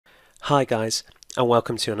Hi guys, and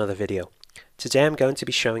welcome to another video. Today I'm going to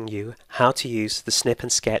be showing you how to use the Snip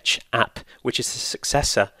and Sketch app, which is the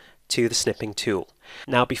successor to the Snipping Tool.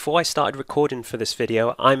 Now before I started recording for this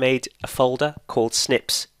video, I made a folder called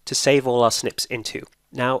Snips to save all our snips into.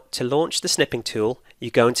 Now to launch the Snipping Tool,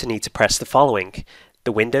 you're going to need to press the following: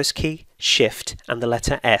 the Windows key, Shift and the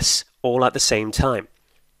letter S all at the same time.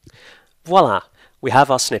 Voila! We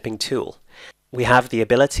have our Snipping Tool. We have the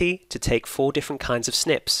ability to take 4 different kinds of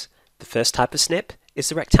snips. The first type of snip is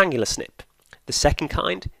the rectangular snip. The second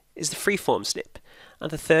kind is the freeform snip. And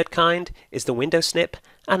the third kind is the window snip.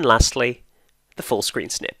 And lastly, the full screen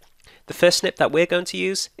snip. The first snip that we're going to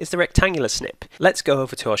use is the rectangular snip. Let's go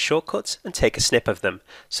over to our shortcuts and take a snip of them.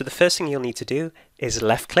 So the first thing you'll need to do is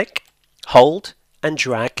left click, hold and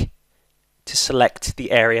drag to select the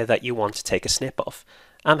area that you want to take a snip of.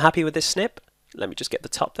 I'm happy with this snip. Let me just get the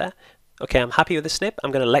top there. Okay, I'm happy with the snip. I'm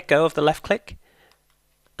going to let go of the left click.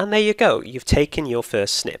 And there you go, you've taken your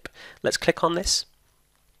first snip. Let's click on this.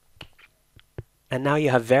 And now you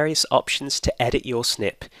have various options to edit your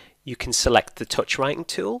snip. You can select the touch writing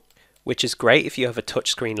tool, which is great if you have a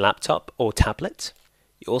touchscreen laptop or tablet.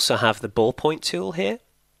 You also have the ballpoint tool here.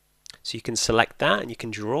 So you can select that and you can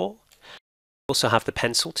draw. You also have the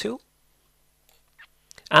pencil tool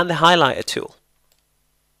and the highlighter tool.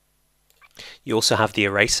 You also have the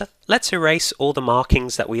eraser. Let's erase all the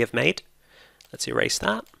markings that we have made. Let's erase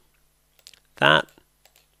that, that,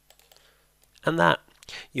 and that.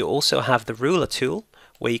 You also have the ruler tool,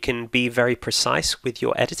 where you can be very precise with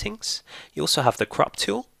your editings. You also have the crop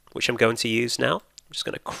tool, which I'm going to use now. I'm just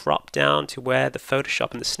going to crop down to where the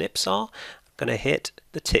Photoshop and the snips are. I'm going to hit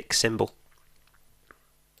the tick symbol.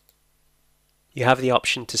 You have the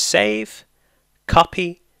option to save,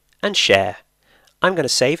 copy, and share. I'm going to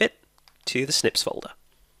save it to the snips folder.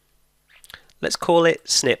 Let's call it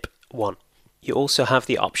snip 1. You also have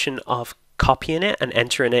the option of copying it and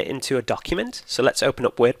entering it into a document. So let's open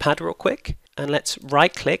up WordPad real quick and let's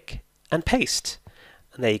right click and paste.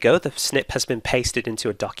 And there you go, the snip has been pasted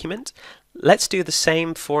into a document. Let's do the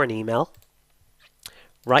same for an email.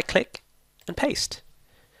 Right click and paste.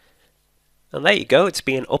 And there you go, it's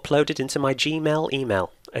being uploaded into my Gmail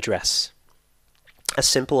email address. As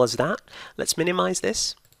simple as that. Let's minimize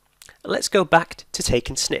this. And let's go back to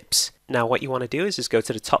taking snips. Now what you want to do is go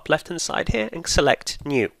to the top left hand side here and select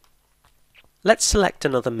New. Let's select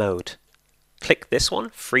another mode. Click this one,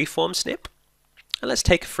 Freeform Snip. And let's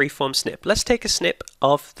take a Freeform Snip. Let's take a snip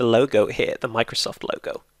of the logo here, the Microsoft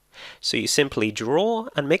logo. So you simply draw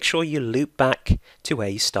and make sure you loop back to where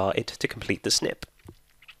you started to complete the snip.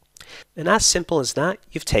 And as simple as that,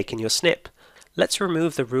 you've taken your snip. Let's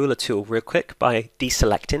remove the ruler tool real quick by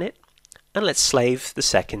deselecting it. And let's slave the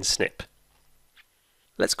second snip.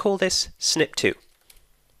 Let's call this snip 2.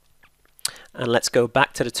 And let's go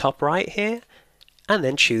back to the top right here and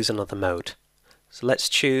then choose another mode. So let's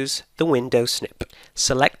choose the window snip.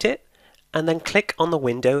 Select it and then click on the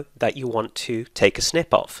window that you want to take a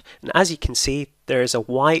snip of. And as you can see, there is a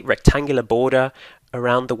white rectangular border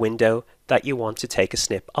around the window that you want to take a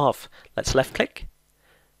snip of. Let's left click.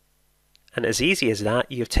 And as easy as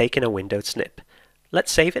that, you've taken a windowed snip.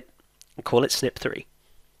 Let's save it and call it snip 3.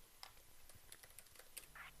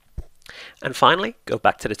 And finally, go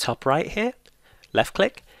back to the top right here, left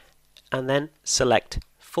click, and then select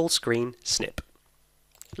Full Screen Snip.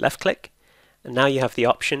 Left click, and now you have the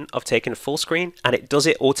option of taking a full screen, and it does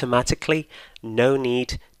it automatically. No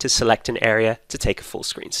need to select an area to take a full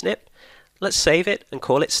screen snip. Let's save it and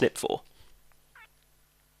call it snip 4.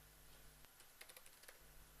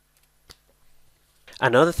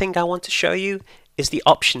 Another thing I want to show you is the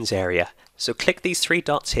options area. So click these 3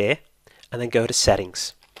 dots here, and then go to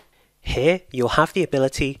settings. Here you'll have the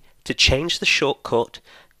ability to change the shortcut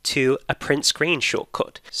to a print screen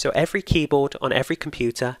shortcut. So every keyboard on every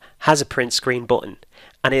computer has a print screen button,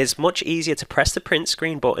 and it is much easier to press the print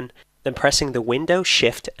screen button than pressing the Window,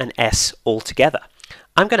 Shift and S all together.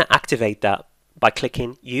 I'm going to activate that by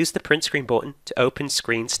clicking Use the print screen button to open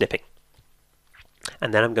screen snipping.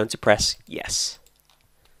 And then I'm going to press Yes.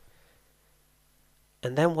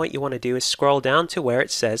 And then what you want to do is scroll down to where it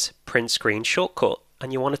says Print Screen Shortcut,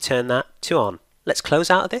 and you want to turn that to on. Let's close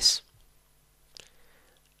out of this.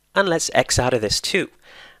 And let's X out of this too.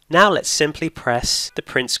 Now let's simply press the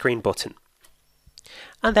print screen button.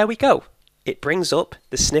 And there we go. It brings up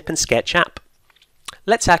the Snip and Sketch app.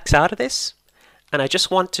 Let's X out of this. And I just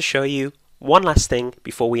want to show you one last thing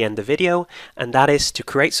before we end the video, and that is to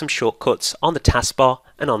create some shortcuts on the taskbar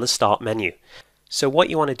and on the start menu. So what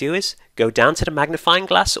you want to do is go down to the magnifying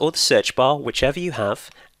glass or the search bar, whichever you have,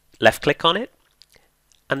 left click on it,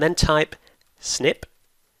 and then type snip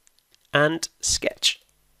and sketch.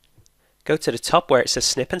 go to the top where it says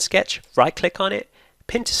Snip and Sketch, right click on it,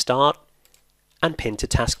 pin to start, and pin to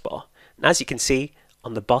taskbar. And as you can see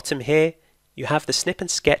on the bottom here, you have the Snip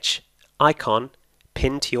and Sketch icon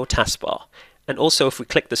pinned to your taskbar. And also if we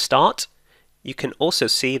click the start, you can also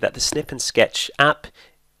see that the Snip and Sketch app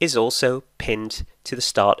is also pinned to the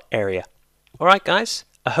start area. Alright guys,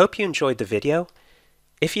 I hope you enjoyed the video.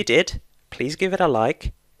 If you did, please give it a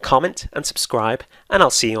like, comment and subscribe, and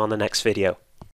I'll see you on the next video.